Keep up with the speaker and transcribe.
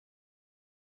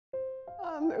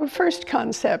First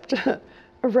concept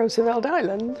of Roosevelt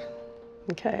Island,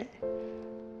 okay.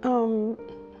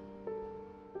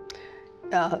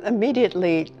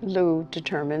 Immediately, Lou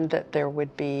determined that there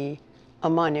would be a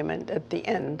monument at the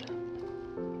end,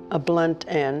 a blunt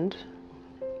end.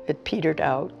 It petered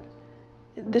out.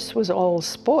 This was all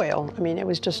spoil. I mean, it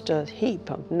was just a heap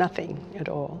of nothing at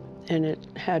all, and it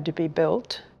had to be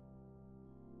built.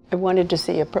 I wanted to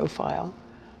see a profile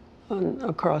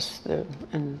across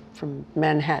and from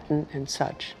Manhattan and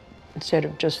such, instead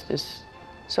of just this.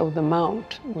 So the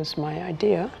mount was my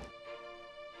idea.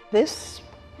 This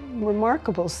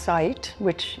remarkable site,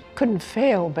 which couldn't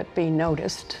fail but be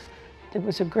noticed. It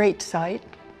was a great site,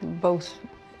 both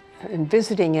in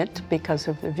visiting it because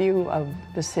of the view of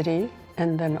the city,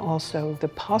 and then also the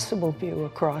possible view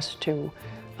across to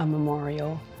a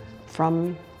memorial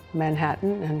from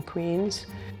Manhattan and Queens.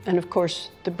 And of course,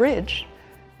 the bridge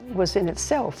was in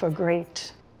itself a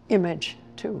great image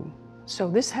too. So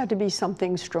this had to be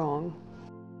something strong.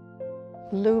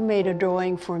 Lou made a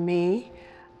drawing for me,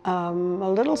 a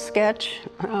little sketch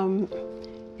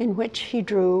in which he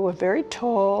drew a very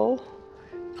tall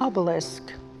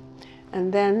obelisk.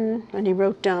 And he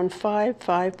wrote down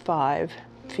 555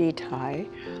 feet high.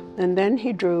 And then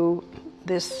he drew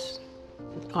this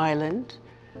island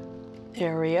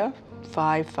area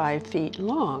 5 feet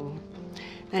long.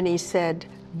 And he said,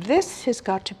 this has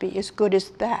got to be as good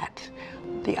as that.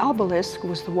 The obelisk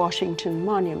was the Washington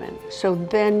Monument. So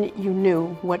then you knew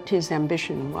what his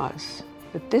ambition was.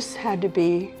 That this had to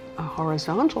be a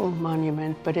horizontal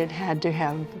monument, but it had to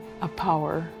have a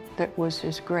power that was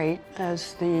as great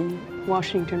as the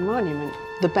Washington Monument.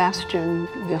 The bastion,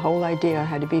 the whole idea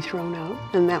had to be thrown out,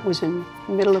 and that was in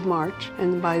the middle of March.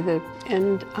 And by the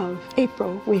end of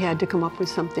April, we had to come up with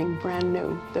something brand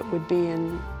new that would be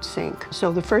in sync.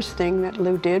 So the first thing that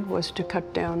Lou did was to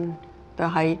cut down the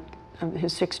height of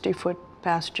his 60-foot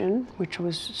bastion, which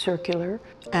was circular,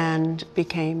 and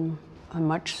became a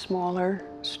much smaller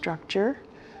structure,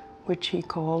 which he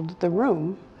called the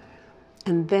room.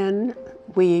 And then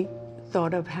we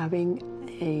thought of having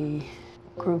a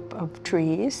group of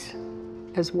trees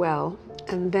as well,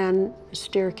 and then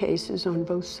staircases on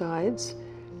both sides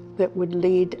that would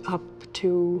lead up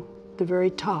to the very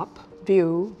top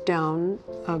view down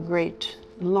a great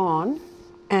lawn,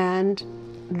 and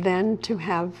then to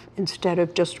have, instead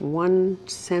of just one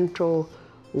central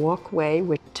walkway,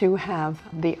 to have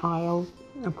the aisle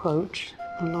approach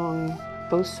along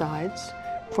both sides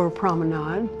for a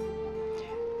promenade.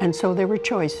 And so there were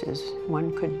choices.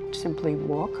 One could simply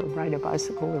walk or ride a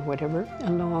bicycle or whatever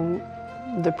along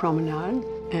the promenade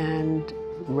and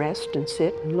rest and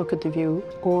sit and look at the view.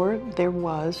 Or there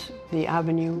was the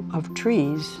avenue of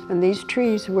trees. And these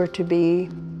trees were to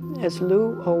be, as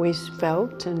Lou always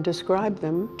felt and described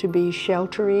them, to be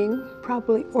sheltering,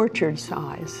 probably orchard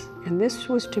size. And this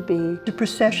was to be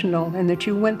processional, and that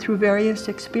you went through various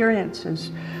experiences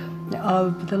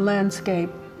of the landscape.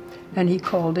 And he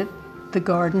called it the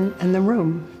garden and the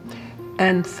room,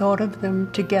 and thought of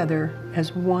them together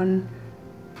as one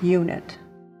unit.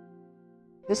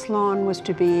 This lawn was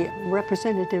to be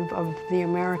representative of the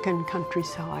American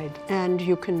countryside, and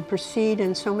you can proceed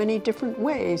in so many different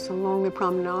ways along the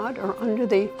promenade or under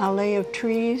the alley of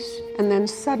trees, and then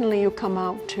suddenly you come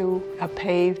out to a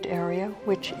paved area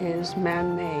which is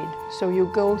man-made. So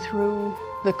you go through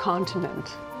the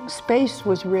continent. Space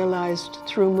was realized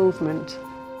through movement,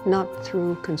 not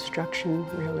through construction,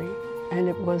 really. And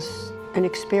it was an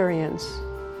experience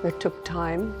that took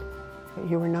time.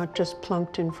 You were not just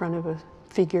plunked in front of a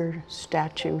figure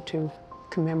statue to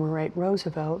commemorate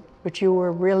Roosevelt, but you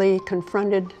were really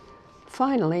confronted,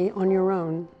 finally, on your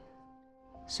own.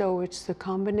 So it's the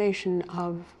combination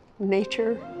of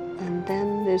nature and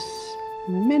then this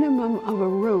minimum of a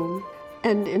room.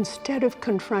 And instead of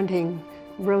confronting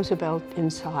Roosevelt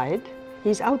inside,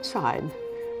 he's outside.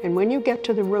 And when you get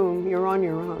to the room, you're on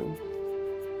your own.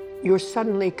 You're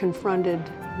suddenly confronted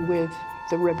with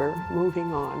the river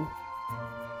moving on.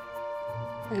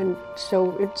 And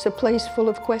so it's a place full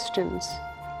of questions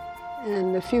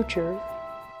and the future.